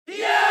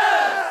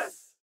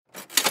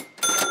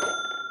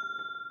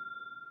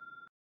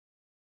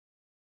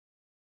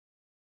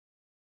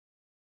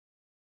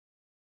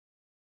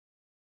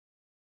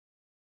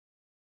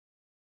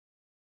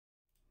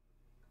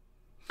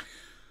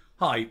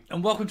Hi,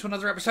 and welcome to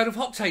another episode of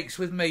Hot Takes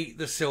with me,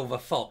 the Silver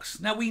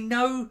Fox. Now, we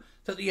know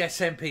that the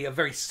SNP are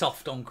very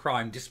soft on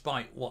crime,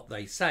 despite what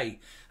they say,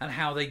 and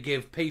how they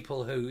give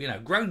people who,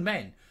 grown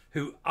men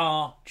who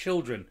are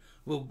children,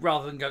 will,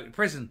 rather than go to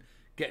prison,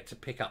 get to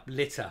pick up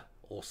litter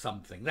or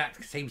something.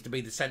 That seems to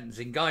be the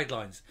sentencing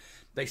guidelines.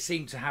 They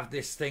seem to have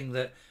this thing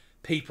that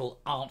people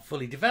aren't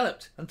fully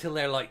developed until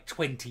they're like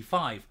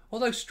 25.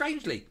 Although,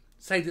 strangely,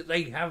 say that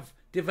they have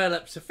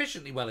developed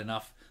sufficiently well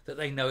enough that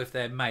they know if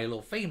they're male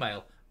or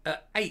female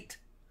at 8.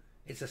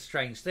 It's a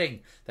strange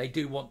thing. They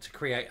do want to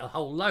create a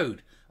whole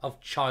load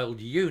of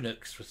child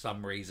eunuchs for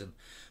some reason.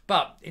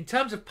 But in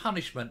terms of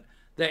punishment,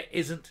 there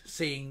isn't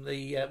seeing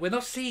the... we're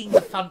not seeing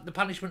the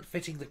punishment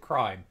fitting the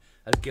crime,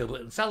 as Gilbert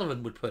and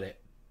Sullivan would put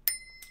it.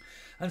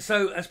 And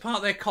so, as part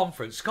of their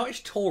conference,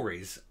 Scottish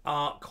Tories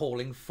are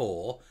calling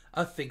for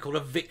a thing called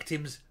a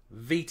victim's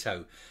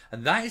veto.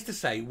 And that is to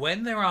say,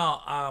 when there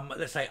are,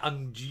 let's say,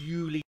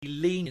 unduly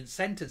lenient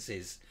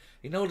sentences,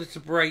 in order to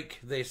break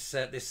this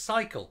this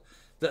cycle,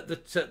 that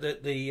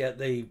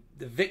the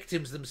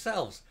victims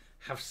themselves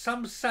have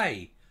some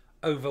say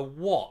over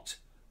what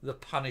the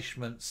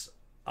punishments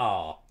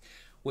are,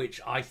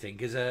 which I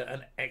think is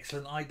an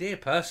excellent idea.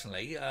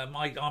 Personally,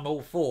 I'm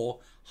all for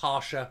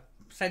harsher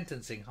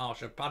sentencing,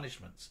 harsher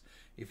punishments.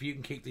 If you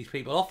can keep these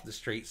people off the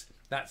streets,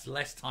 that's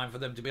less time for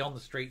them to be on the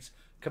streets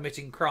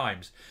committing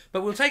crimes.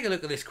 But we'll take a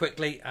look at this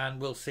quickly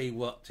and we'll see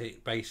what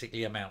it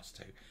basically amounts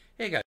to.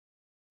 Here you go.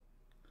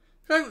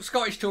 So,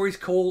 Scottish Tories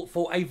call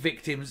for a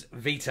victim's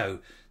veto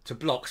to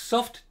block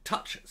soft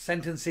touch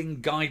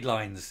sentencing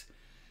guidelines.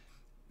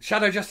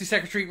 Shadow Justice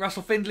Secretary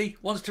Russell Findlay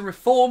wants to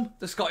reform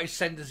the Scottish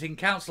Sentencing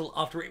Council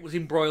after it was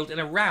embroiled in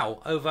a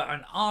row over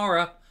an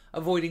ARA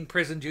avoiding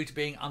prison due to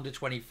being under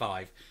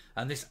 25.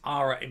 And this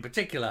ARA in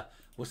particular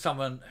was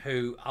someone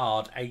who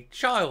AR'd a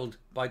child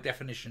by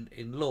definition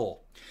in law.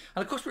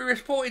 And of course, we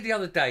reported the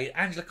other day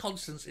Angela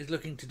Constance is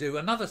looking to do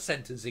another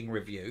sentencing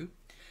review.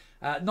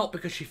 Not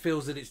because she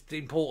feels that it's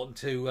important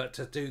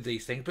to do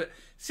these things, but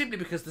simply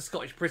because the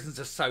Scottish prisons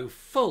are so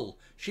full.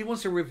 She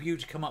wants a review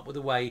to come up with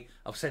a way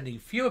of sending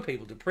fewer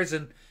people to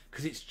prison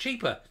because it's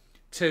cheaper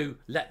to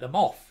let them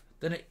off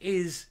than it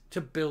is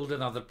to build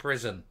another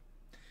prison.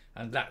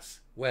 And that's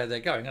where they're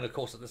going. And of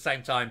course, at the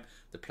same time,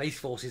 the police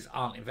forces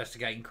aren't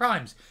investigating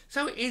crimes.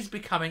 So it is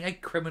becoming a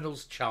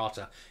criminals'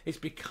 charter. It's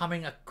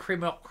becoming a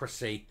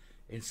crimocracy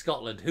in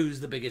Scotland. Who's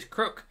the biggest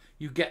crook?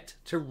 You get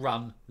to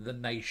run the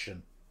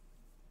nation.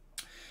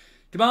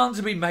 Demands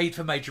have been made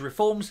for major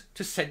reforms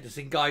to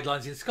sentencing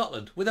guidelines in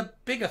Scotland, with a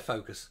bigger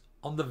focus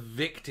on the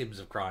victims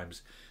of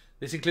crimes.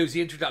 This includes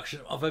the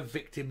introduction of a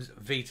victim's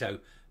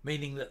veto,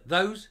 meaning that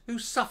those who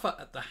suffer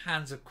at the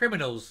hands of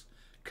criminals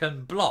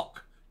can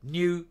block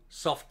new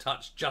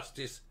soft-touch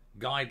justice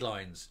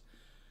guidelines.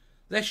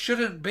 There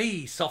shouldn't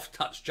be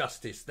soft-touch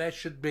justice. There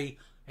should be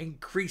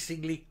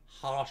increasingly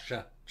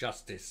harsher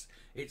justice.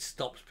 It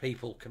stops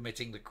people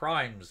committing the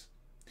crimes.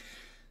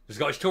 The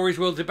Scottish Tories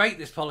will debate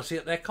this policy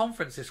at their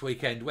conference this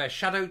weekend, where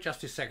Shadow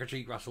Justice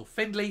Secretary Russell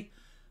Findlay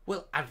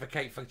will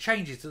advocate for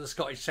changes to the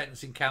Scottish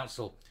Sentencing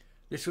Council.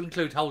 This will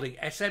include holding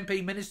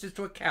SNP ministers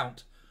to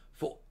account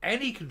for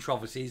any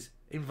controversies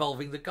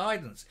involving the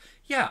guidance.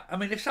 Yeah, I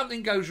mean, if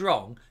something goes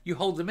wrong, you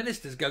hold the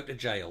ministers go to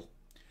jail,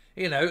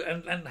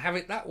 and have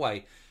it that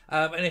way.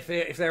 And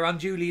if they're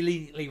unduly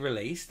leniently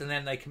released and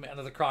then they commit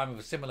another crime of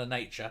a similar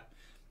nature,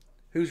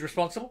 who's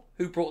responsible?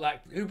 Who brought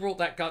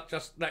that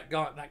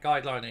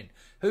guideline in?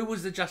 Who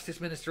was the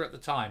Justice Minister at the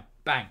time?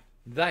 Bang.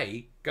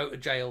 They go to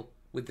jail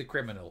with the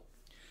criminal.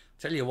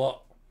 Tell you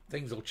what,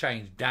 things will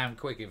change damn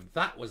quick if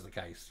that was the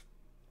case.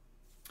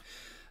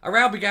 A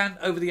row began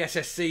over the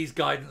SSC's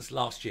guidance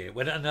last year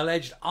when an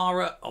alleged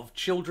ARA of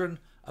children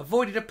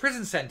avoided a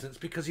prison sentence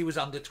because he was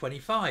under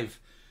 25.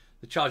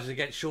 The charges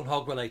against Sean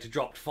Hogg were later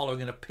dropped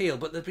following an appeal,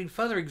 but there have been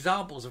further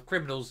examples of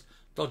criminals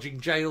dodging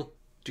jail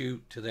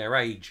due to their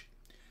age.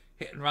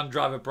 Hit-and-run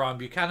driver Brian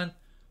Buchanan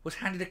was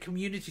handed a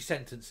community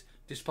sentence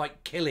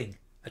despite killing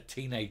a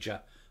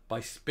teenager by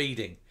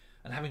speeding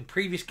and having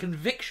previous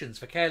convictions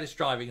for careless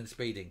driving and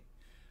speeding.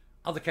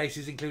 Other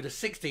cases include a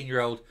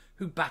 16-year-old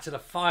who battered a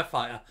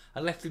firefighter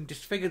and left him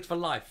disfigured for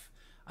life,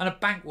 and a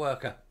bank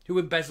worker who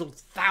embezzled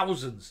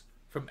thousands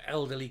from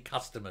elderly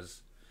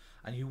customers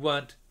and who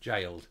weren't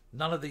jailed.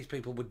 None of these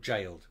people were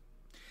jailed.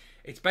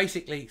 It's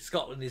basically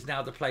Scotland is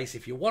now the place,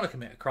 if you want to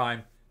commit a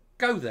crime,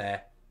 go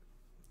there,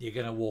 you're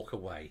going to walk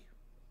away.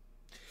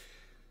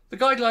 The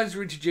guidelines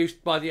were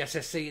introduced by the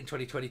SSC in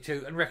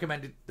 2022 and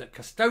recommended that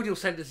custodial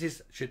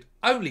sentences should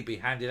only be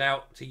handed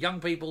out to young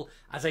people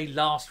as a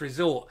last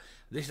resort.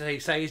 This, they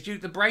say, is due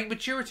to the brain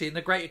maturity and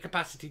the greater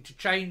capacity to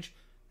change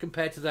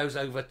compared to those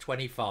over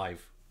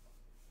 25.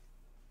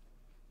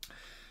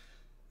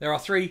 There are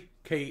 3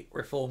 key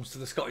reforms to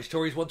the Scottish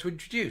Tories want to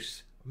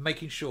introduce,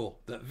 making sure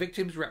that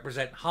victims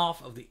represent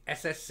half of the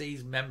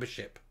SSC's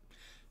membership.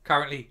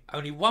 Currently,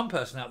 only one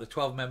person out of the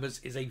 12 members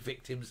is a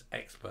victims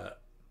expert.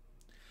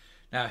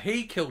 Now,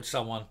 he killed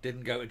someone,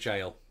 didn't go to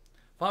jail.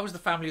 If I was the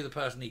family of the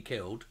person he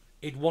killed,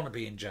 he'd want to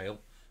be in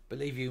jail.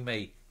 Believe you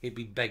me, he'd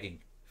be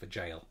begging for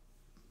jail.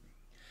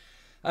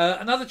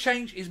 Another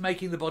change is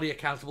making the body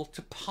accountable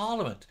to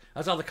Parliament.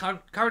 As other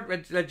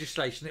current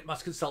legislation, it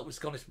must consult with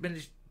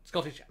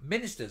Scottish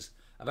ministers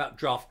about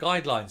draft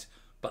guidelines,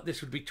 but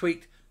this would be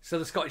tweaked so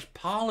the Scottish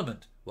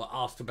Parliament were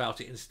asked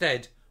about it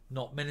instead,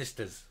 not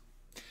ministers.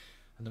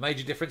 And the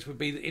major difference would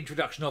be the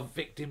introduction of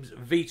victims'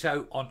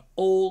 veto on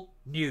all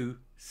new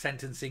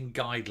sentencing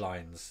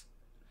guidelines.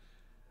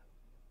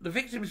 The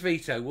victims'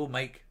 veto will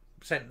make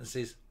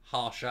sentences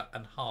harsher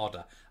and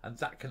harder, and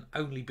that can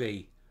only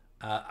be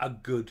a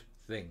good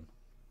thing.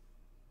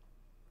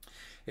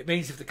 It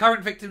means if the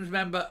current victims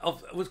member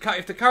of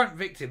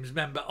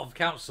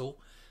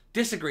council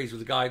disagrees with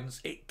the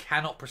guidance, it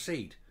cannot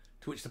proceed.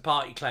 To which the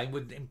party claim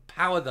would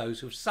empower those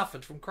who have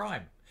suffered from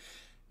crime.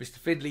 Mr.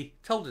 Findlay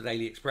told the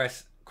Daily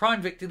Express,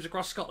 "Crime victims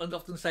across Scotland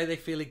often say they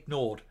feel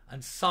ignored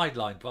and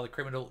sidelined by the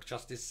criminal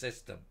justice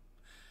system.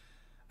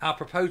 Our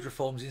proposed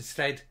reforms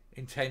instead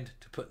intend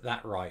to put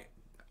that right."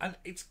 And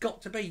it's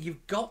got to be.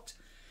 You've got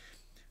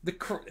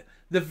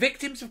the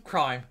victims of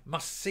crime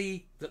must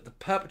see that the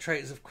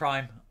perpetrators of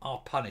crime are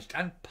punished,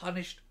 and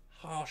punished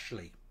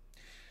harshly.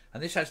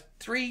 And this has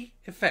three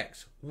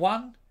effects.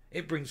 One,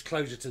 it brings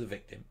closure to the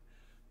victim.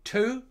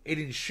 Two, it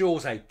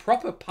ensures a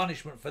proper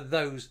punishment for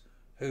those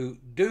who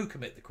do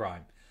commit the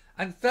crime.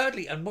 And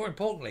thirdly, and more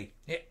importantly,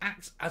 it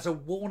acts as a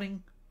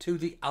warning to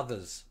the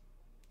others.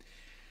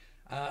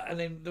 And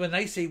then when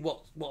they see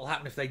what will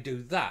happen if they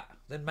do that,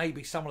 then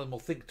maybe some of them will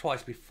think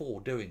twice before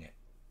doing it.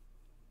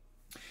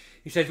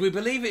 He says, "We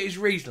believe it is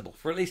reasonable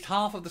for at least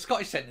half of the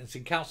Scottish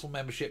Sentencing Council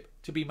membership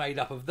to be made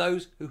up of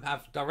those who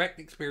have direct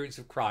experience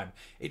of crime.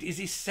 It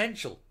is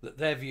essential that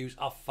their views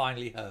are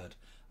finally heard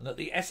and that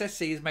the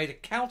SSC is made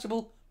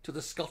accountable to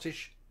the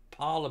Scottish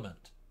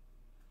Parliament."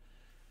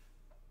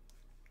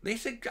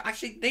 These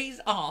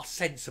are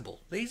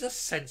sensible. These are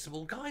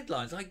sensible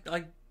guidelines.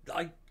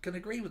 I can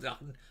agree with that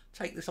and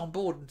take this on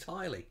board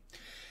entirely.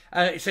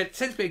 It said,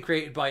 since being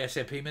created by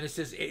SNP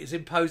ministers, it has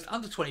imposed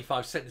under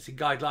 25 sentencing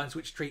guidelines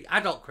which treat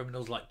adult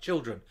criminals like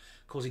children,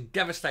 causing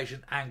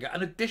devastation, anger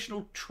and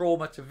additional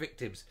trauma to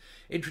victims.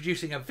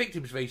 Introducing a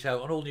victim's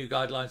veto on all new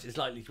guidelines is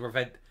likely to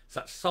prevent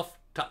such soft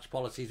touch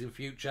policies in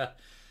future.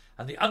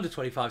 And the under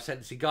 25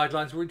 sentencing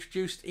guidelines were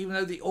introduced even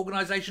though the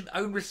organisation's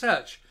own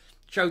research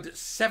showed that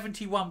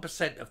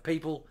 71% of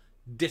people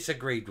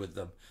disagreed with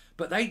them.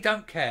 But they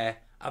don't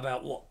care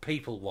about what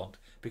people want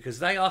because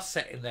they are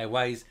set in their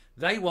ways.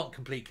 They want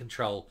complete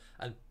control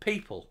and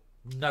people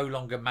no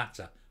longer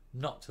matter.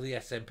 Not to the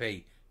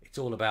SNP. It's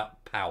all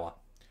about power.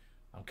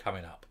 I'm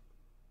coming up.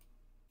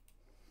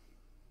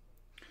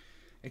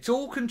 It's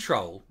all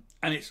control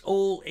and it's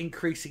all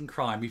increasing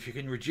crime. If you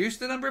can reduce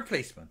the number of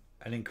policemen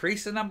and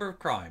increase the number of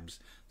crimes,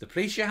 the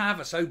police you have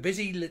are so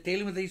busy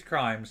dealing with these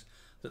crimes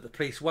that the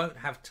police won't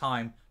have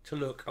time to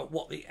look at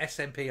what the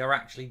SNP are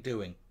actually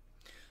doing.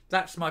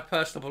 That's my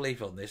personal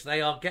belief on this.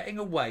 They are getting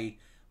away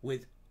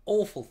with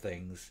awful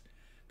things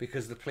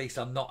because the police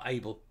are not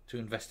able to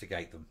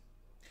investigate them.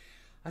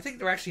 I think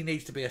there actually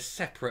needs to be a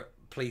separate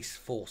police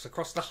force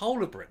across the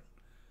whole of Britain,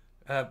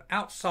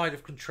 outside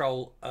of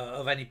control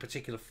of any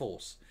particular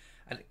force.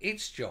 And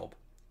its job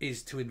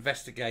is to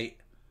investigate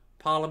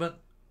Parliament,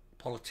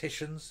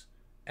 politicians,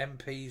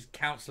 MPs,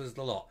 councillors,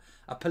 the lot.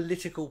 A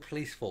political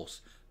police force.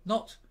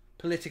 Not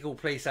political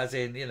police as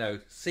in,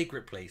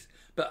 secret police,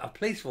 but a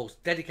police force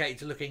dedicated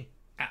to looking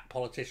at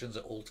politicians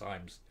at all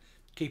times,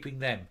 keeping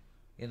them,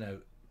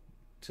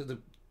 to the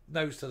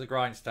nose to the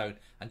grindstone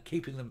and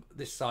keeping them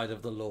this side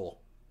of the law.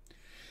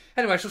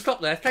 Anyway, I shall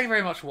stop there. Thank you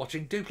very much for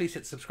watching. Do please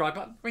hit the subscribe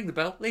button, ring the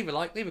bell, leave a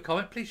like, leave a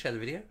comment, please share the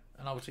video,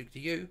 and I will speak to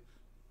you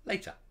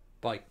later.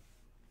 Bye.